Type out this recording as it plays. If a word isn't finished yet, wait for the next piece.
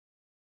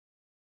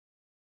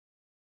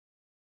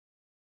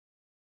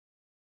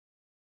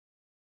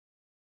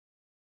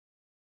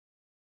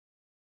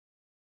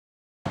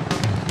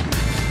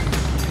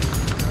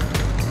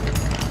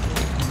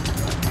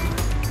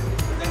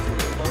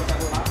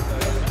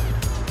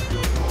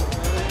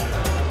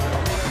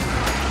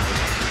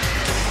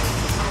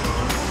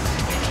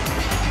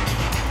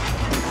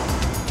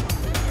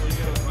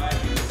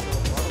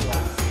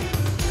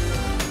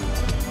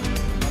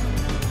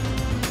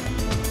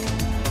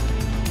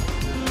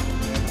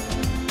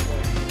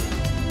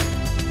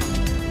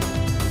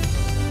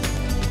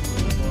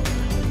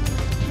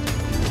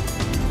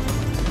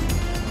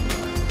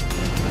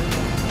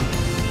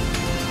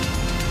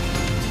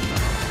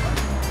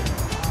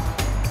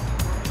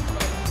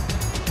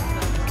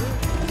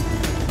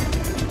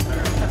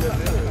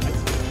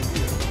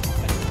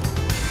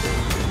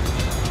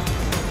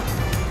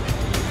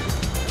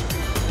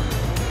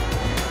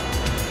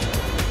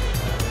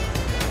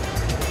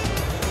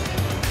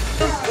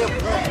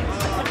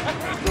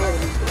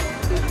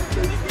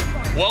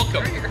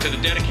Welcome to the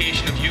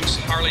dedication of Youth's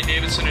Harley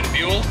Davidson and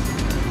Buell.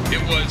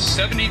 It was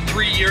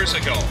 73 years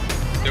ago.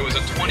 There was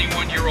a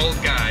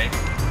 21-year-old guy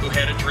who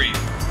had a dream.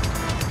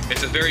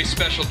 It's a very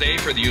special day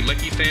for the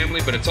Ulicki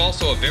family, but it's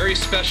also a very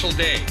special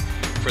day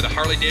for the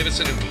Harley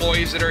Davidson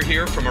employees that are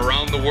here from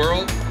around the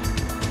world.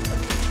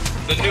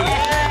 The new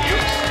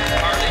Youth's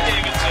Harley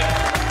Davidson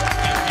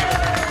and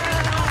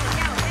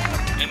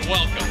Buell. And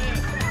welcome.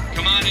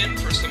 Come on in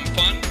for some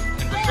fun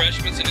and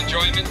refreshments and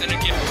enjoyment and a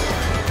gift.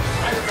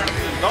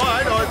 No,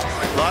 I know. It's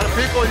a lot of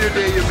people in your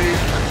day you meet.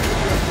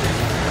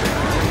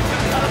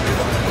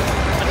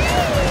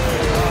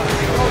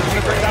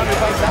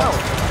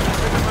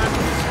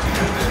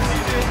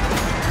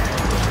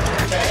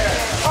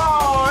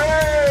 Oh,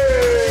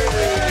 hey!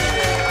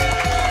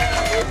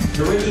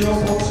 The original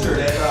poster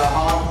that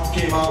Hawk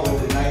came out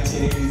with in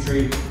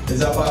 1983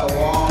 is up on the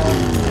wall.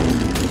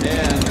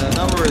 And the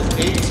number is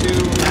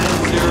 8210.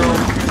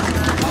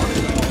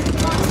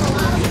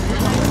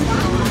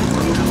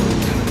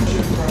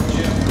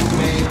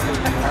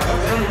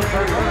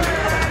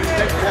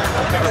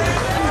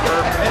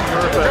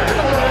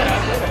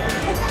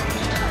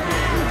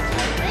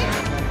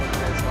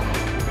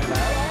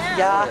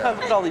 Yeah,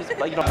 look at all these, you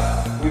know.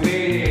 We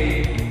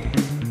made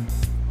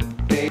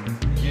thank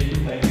you,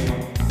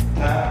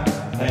 Tom.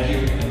 Thank you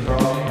for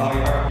all your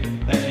hard.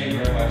 Thank you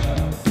very much.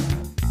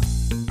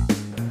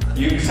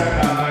 You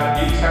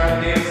Harley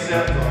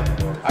Davidson.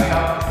 I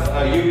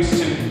helped use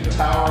to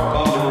tower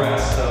above the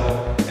rest. So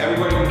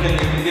everybody can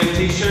get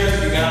t-shirts.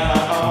 We got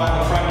them up on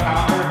the front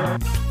counter.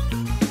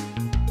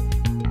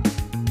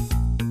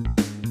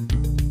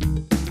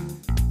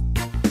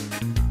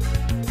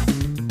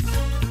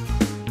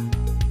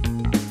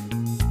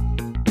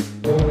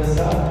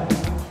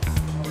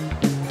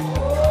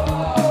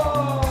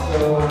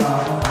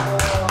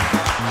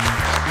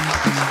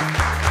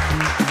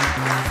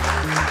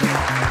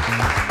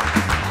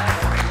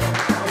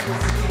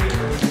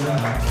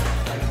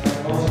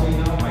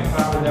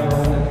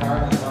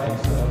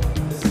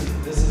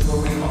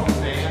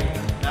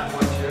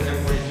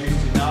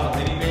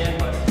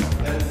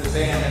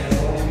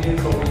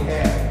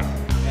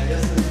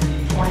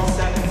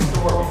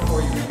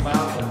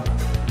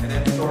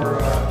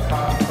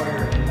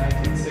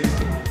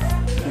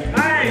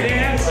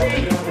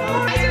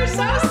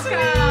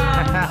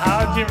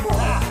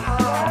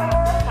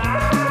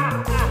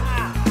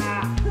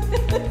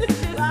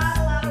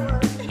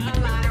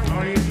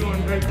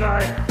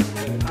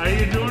 Are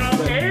you doing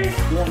okay?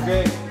 Doing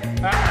great.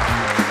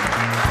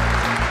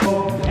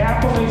 We'll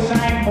happily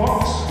sign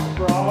books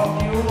for all of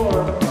you,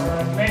 or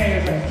as many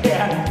as I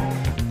can.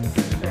 This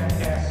is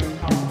fantastic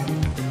company.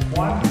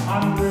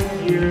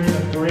 100 years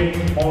of great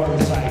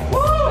motorcycles.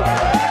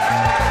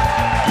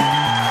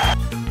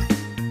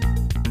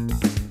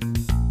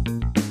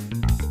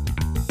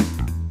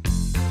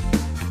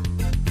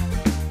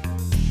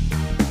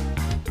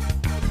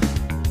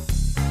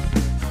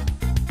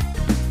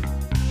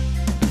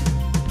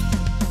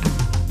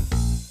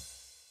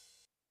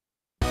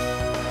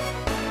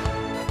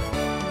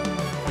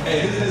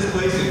 Hey, this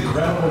place is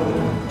incredible.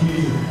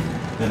 You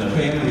and the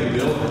family have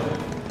built it.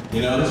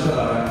 You know, this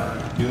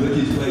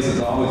Ulicki's place has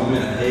always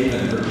been a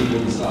haven for people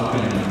to stop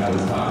in, like I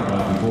was talking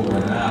about before.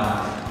 And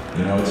now,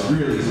 you know, it's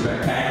really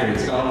spectacular.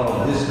 It's got all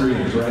the history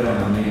and it's right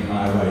on the main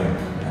highway.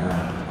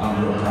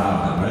 I'm real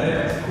proud of it,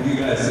 right? What do you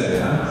guys say,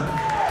 huh?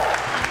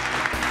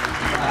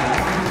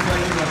 This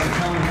place must have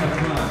come and have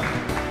fun.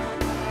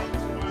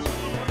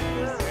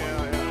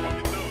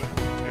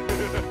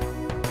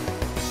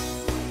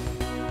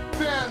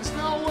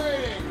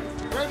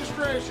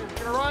 Registration.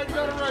 Can a ride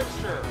go to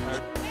register?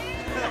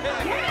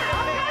 Yeah,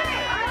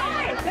 all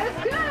right, that's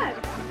good.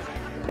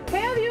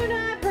 Have you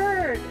not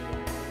heard?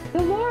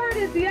 The Lord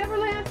is the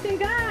everlasting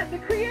God, the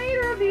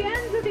creator of the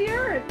ends of the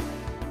earth.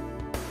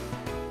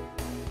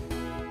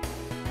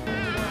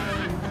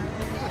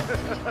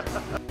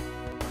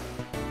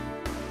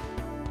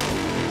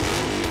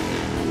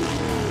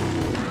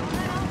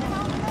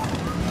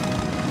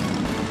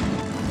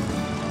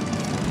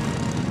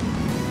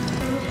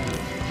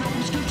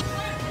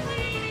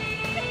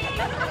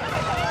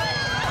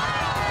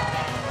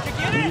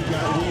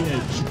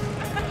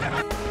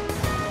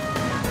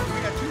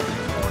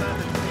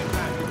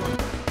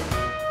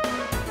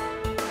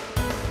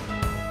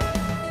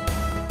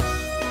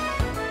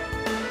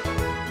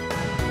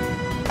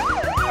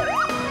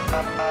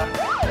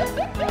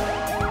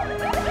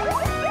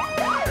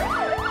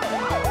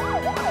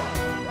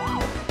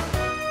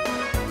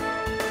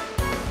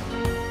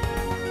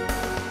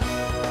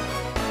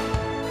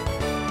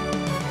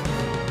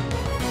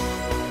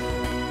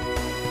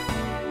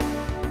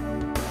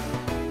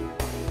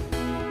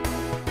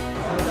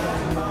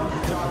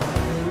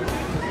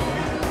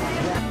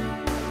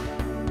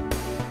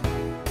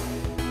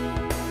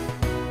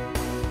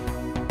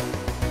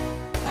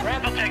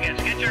 Raffle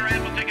tickets. Get your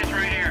raffle tickets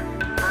right here.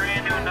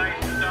 Brand new, nice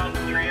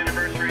 2003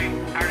 anniversary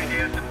Harley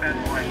Davidson Best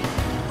Boy.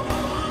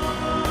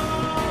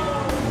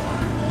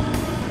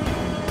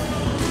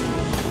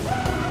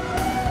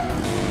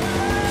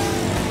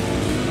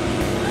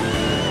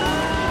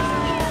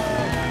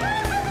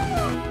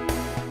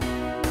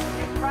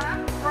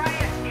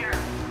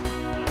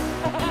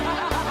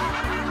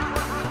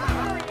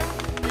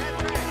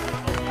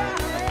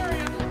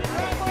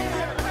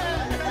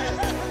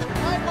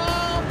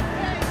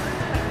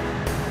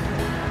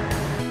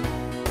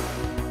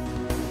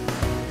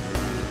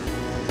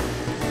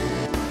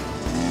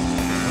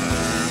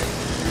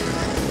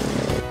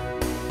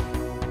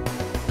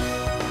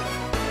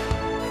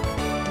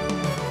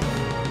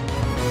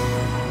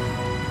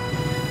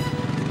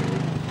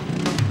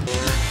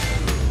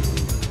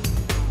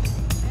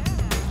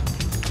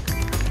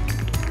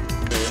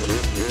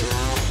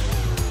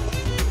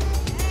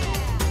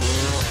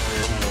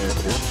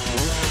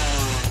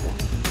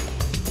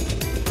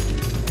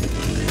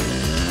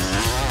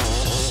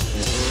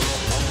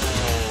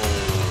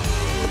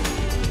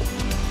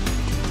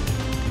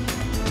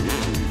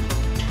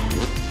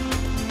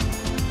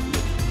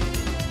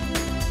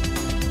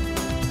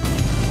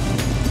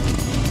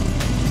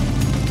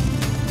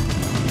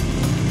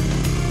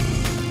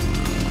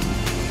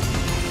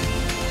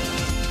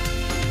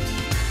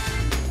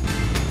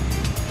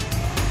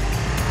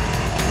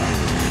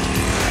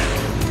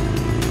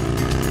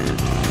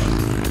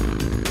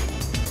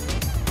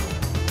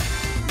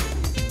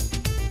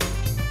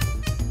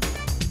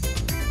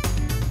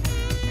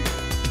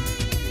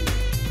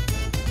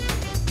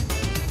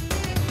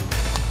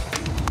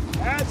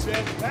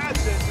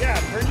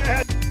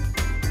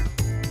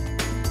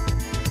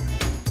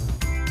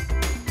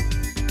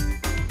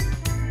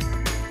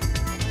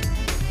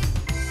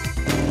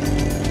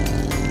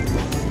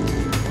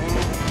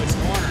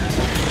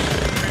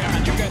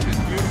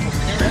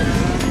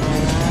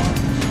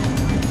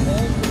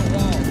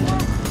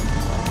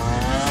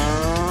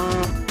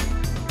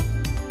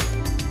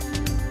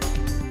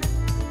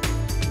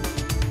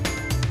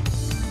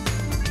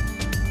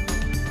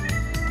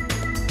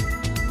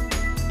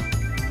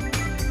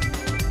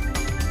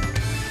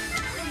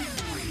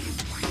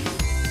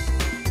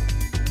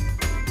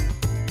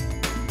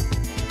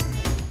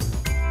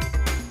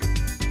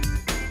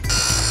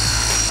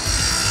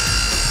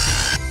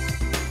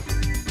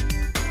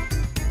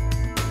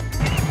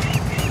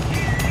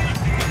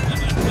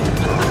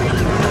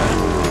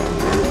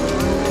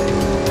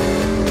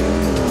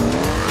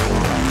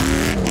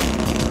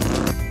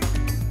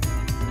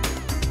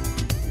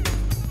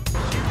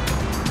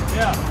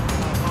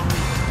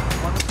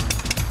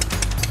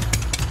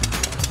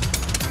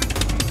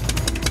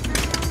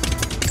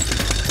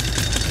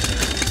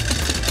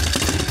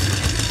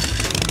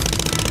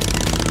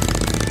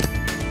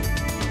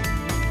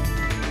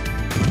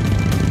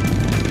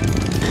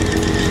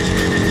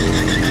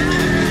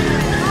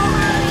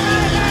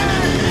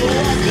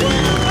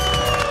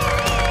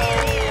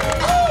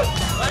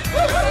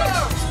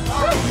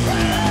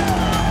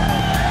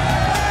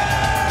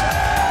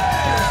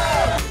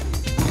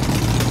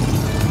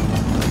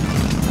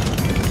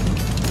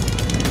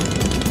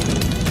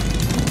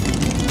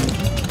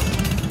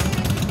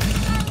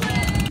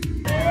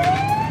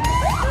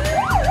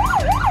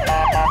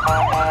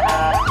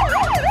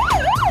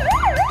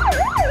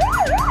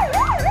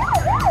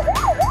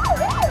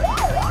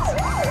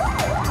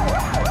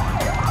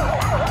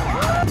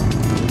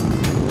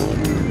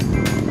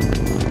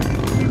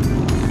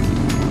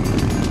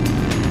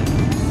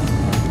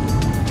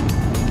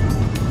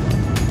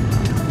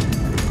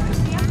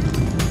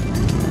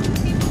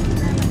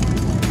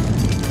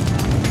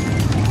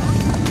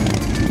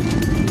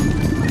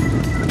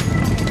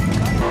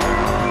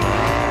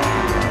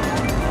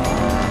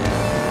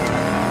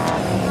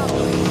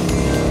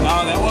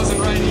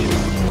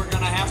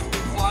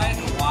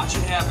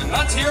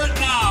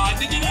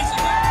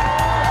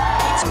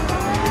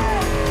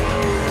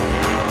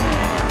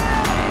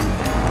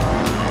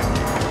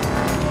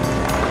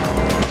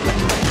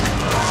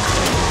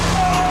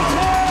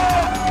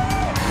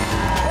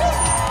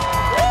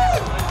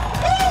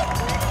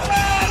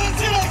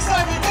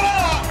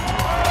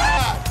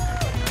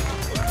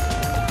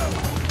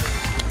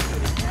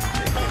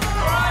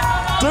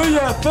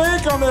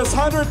 this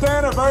 100th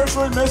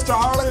anniversary, Mr.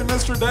 Harley and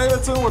Mr.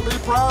 Davidson would be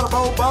proud of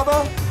old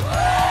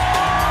Bubba.